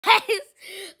guys,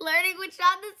 learning with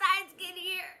Sean the Science Kid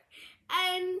here,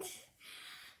 and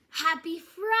happy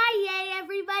Friday,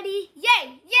 everybody!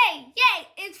 Yay, yay, yay!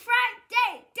 It's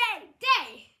Friday,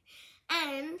 day!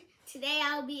 And today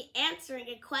I'll be answering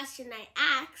a question I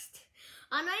asked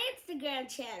on my Instagram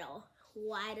channel.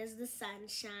 Why does the sun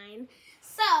shine?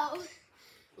 So,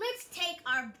 let's take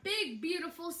our big,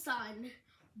 beautiful sun,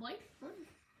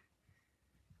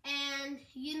 and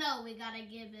you know we gotta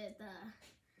give it the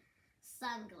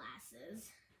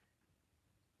sunglasses.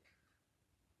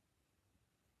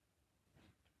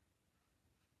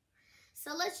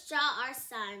 So let's draw our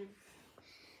sun.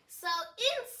 So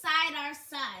inside our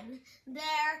sun,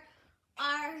 there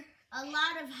are a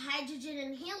lot of hydrogen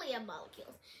and helium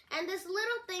molecules. And this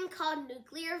little thing called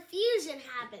nuclear fusion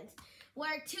happens,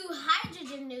 where two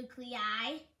hydrogen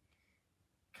nuclei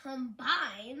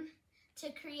combine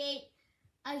to create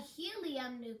a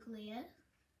helium nuclei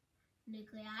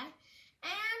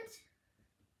and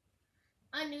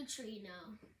a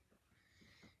neutrino.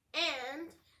 And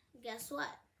guess what?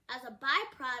 As a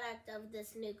byproduct of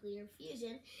this nuclear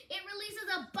fusion, it releases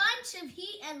a bunch of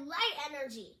heat and light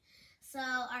energy. So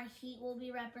our heat will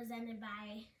be represented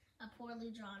by a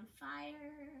poorly drawn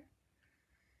fire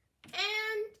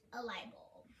and a light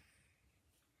bulb.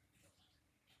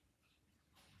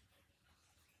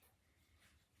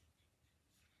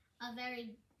 A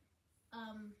very,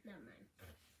 never mind.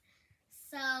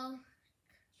 So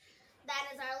that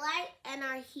is our light and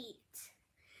our heat.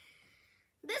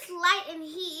 This light and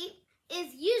heat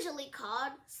is usually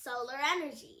called solar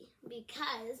energy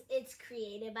because it's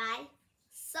created by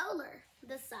solar,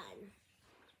 the sun.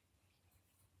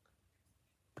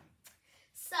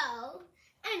 So,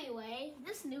 anyway,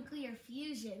 this nuclear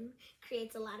fusion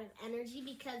creates a lot of energy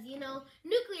because, you know,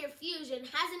 nuclear fusion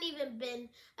hasn't even been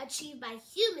achieved by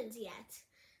humans yet.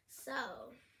 So,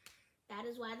 that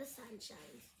is why the sun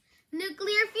shines.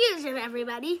 Nuclear fusion,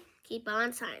 everybody. Keep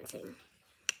on sciencing.